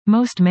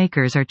Most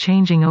makers are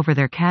changing over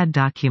their CAD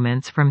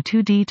documents from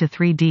 2D to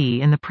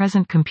 3D in the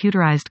present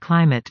computerized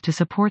climate to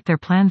support their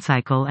plan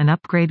cycle and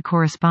upgrade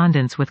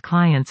correspondence with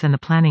clients and the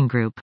planning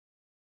group.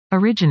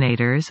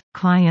 Originators,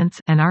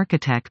 clients, and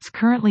architects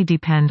currently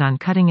depend on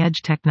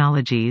cutting-edge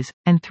technologies,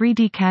 and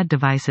 3D CAD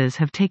devices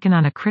have taken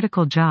on a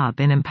critical job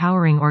in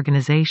empowering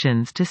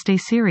organizations to stay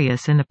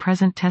serious in the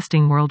present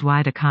testing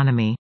worldwide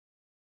economy.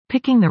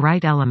 Picking the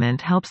right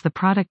element helps the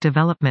product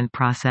development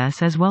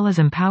process as well as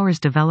empowers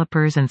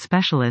developers and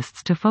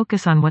specialists to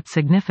focus on what's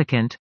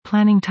significant,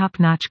 planning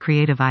top-notch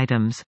creative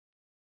items.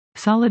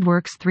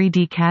 Solidworks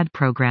 3D CAD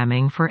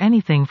programming for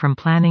anything from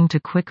planning to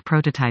quick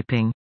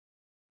prototyping.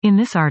 In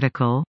this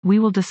article, we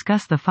will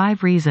discuss the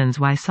 5 reasons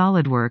why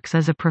Solidworks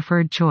is a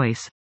preferred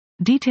choice.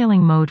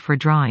 Detailing mode for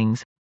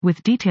drawings.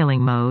 With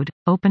detailing mode,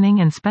 opening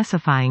and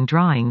specifying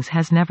drawings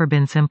has never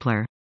been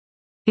simpler.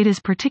 It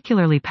is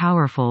particularly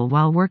powerful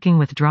while working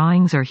with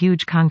drawings or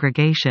huge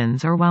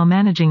congregations or while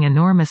managing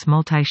enormous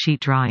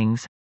multi-sheet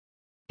drawings.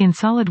 In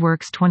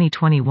SolidWorks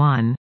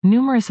 2021,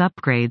 numerous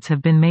upgrades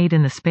have been made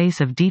in the space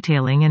of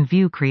detailing and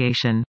view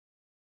creation.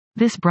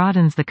 This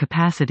broadens the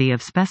capacity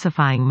of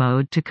specifying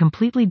mode to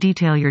completely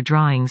detail your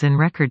drawings in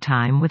record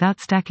time without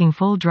stacking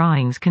full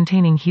drawings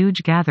containing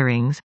huge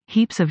gatherings,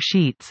 heaps of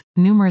sheets,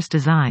 numerous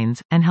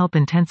designs, and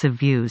help-intensive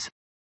views.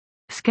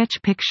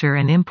 Sketch picture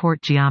and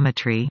import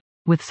geometry.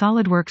 With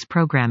SolidWorks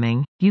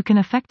programming, you can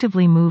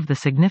effectively move the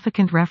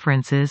significant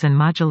references and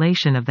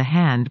modulation of the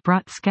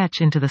hand-brought sketch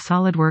into the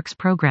SolidWorks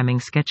programming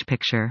sketch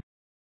picture.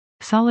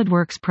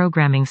 SolidWorks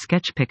programming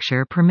sketch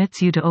picture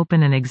permits you to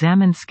open an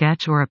examined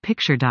sketch or a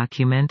picture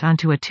document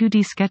onto a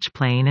 2D sketch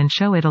plane and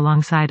show it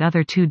alongside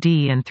other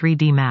 2D and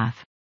 3D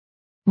math.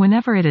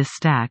 Whenever it is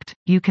stacked,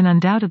 you can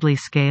undoubtedly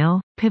scale,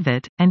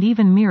 pivot, and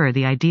even mirror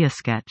the idea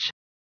sketch.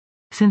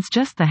 Since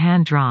just the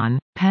hand-drawn,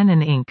 pen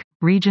and ink,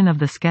 region of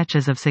the sketch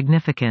is of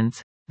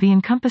significance, the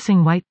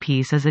encompassing white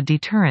piece is a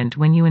deterrent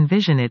when you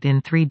envision it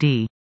in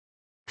 3D.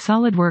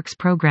 SolidWorks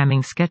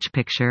programming sketch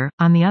picture,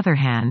 on the other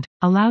hand,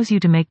 allows you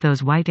to make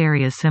those white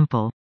areas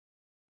simple.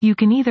 You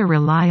can either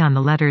rely on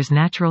the letter's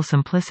natural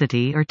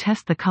simplicity or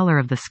test the color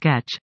of the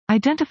sketch,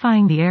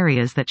 identifying the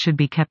areas that should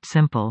be kept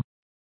simple.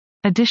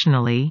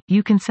 Additionally,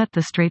 you can set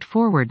the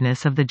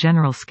straightforwardness of the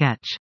general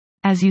sketch.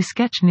 As you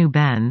sketch new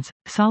bends,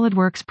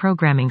 SolidWorks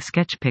programming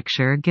sketch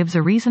picture gives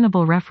a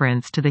reasonable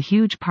reference to the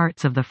huge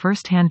parts of the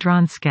first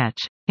hand-drawn sketch,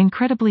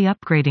 incredibly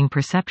upgrading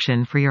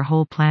perception for your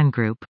whole plan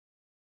group.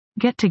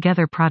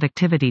 Get-together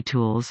productivity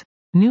tools.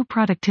 New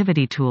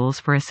productivity tools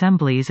for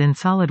assemblies in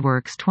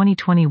SolidWorks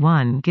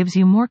 2021 gives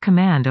you more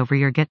command over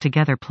your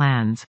get-together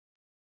plans.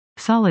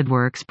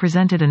 SolidWorks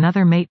presented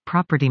another Mate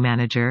Property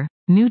Manager,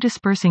 new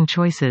dispersing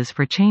choices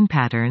for chain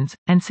patterns,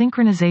 and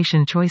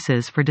synchronization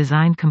choices for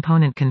designed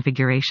component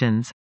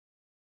configurations.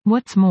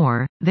 What's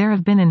more, there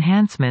have been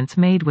enhancements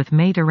made with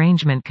Mate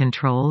Arrangement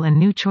Control and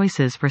new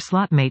choices for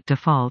SlotMate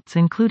defaults,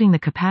 including the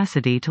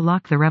capacity to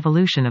lock the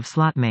revolution of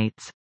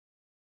SlotMates.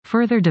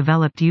 Further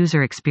developed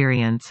user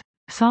experience.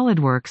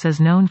 SolidWorks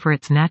is known for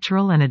its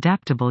natural and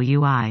adaptable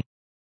UI.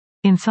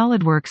 In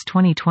SolidWorks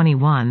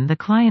 2021, the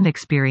client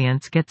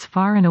experience gets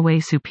far and away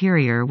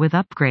superior with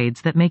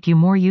upgrades that make you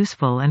more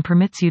useful and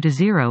permits you to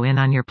zero in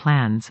on your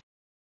plans.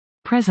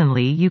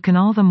 Presently, you can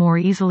all the more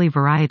easily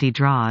variety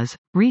draws,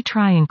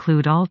 retry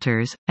include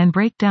alters, and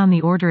break down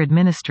the order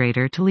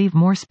administrator to leave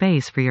more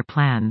space for your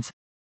plans.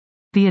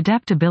 The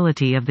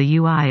adaptability of the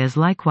UI is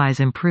likewise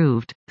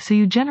improved, so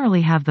you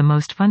generally have the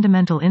most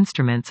fundamental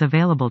instruments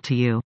available to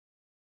you.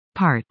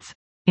 Parts.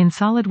 In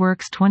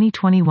SolidWorks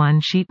 2021,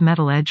 sheet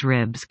metal edge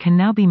ribs can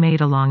now be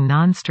made along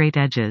non-straight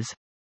edges.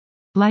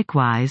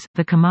 Likewise,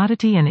 the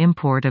commodity and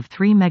import of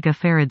 3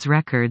 megafarads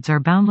records are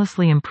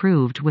boundlessly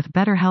improved with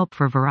better help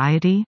for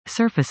variety,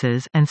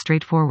 surfaces, and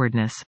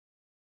straightforwardness.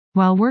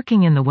 While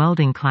working in the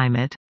welding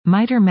climate,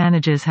 miter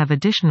manages have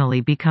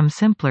additionally become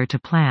simpler to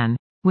plan,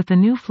 with the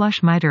new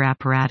flush miter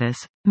apparatus,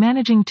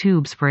 managing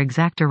tubes for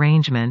exact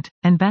arrangement,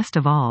 and best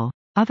of all,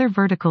 other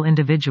vertical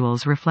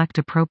individuals reflect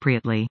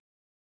appropriately.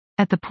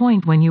 At the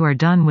point when you are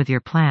done with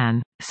your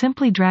plan,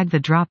 simply drag the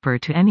dropper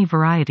to any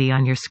variety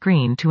on your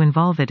screen to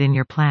involve it in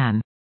your plan.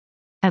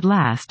 At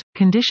last,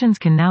 conditions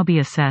can now be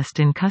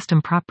assessed in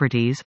custom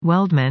properties,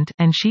 weldment,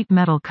 and sheet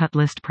metal cut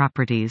list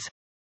properties.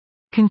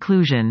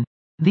 Conclusion.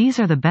 These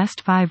are the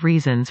best 5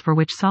 reasons for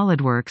which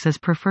SolidWorks is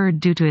preferred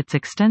due to its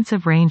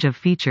extensive range of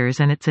features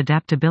and its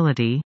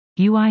adaptability.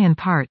 UI and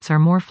parts are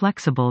more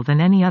flexible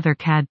than any other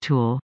CAD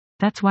tool.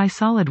 That's why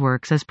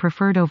SolidWorks is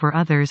preferred over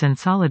others and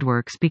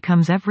SolidWorks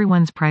becomes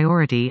everyone's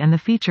priority, and the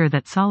feature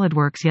that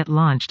SolidWorks yet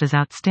launched is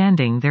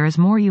outstanding. There is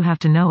more you have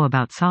to know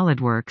about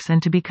SolidWorks,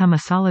 and to become a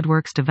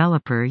SolidWorks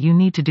developer you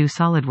need to do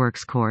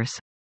SolidWorks course.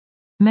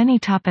 Many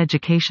top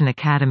education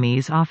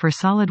academies offer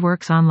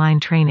SolidWorks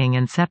online training,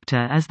 and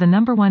SEPTA is the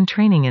 #1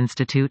 training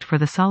institute for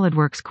the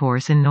SolidWorks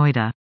course in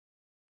Noida.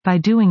 By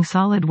doing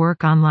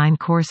SolidWorks online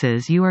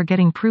courses you are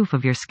getting proof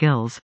of your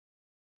skills.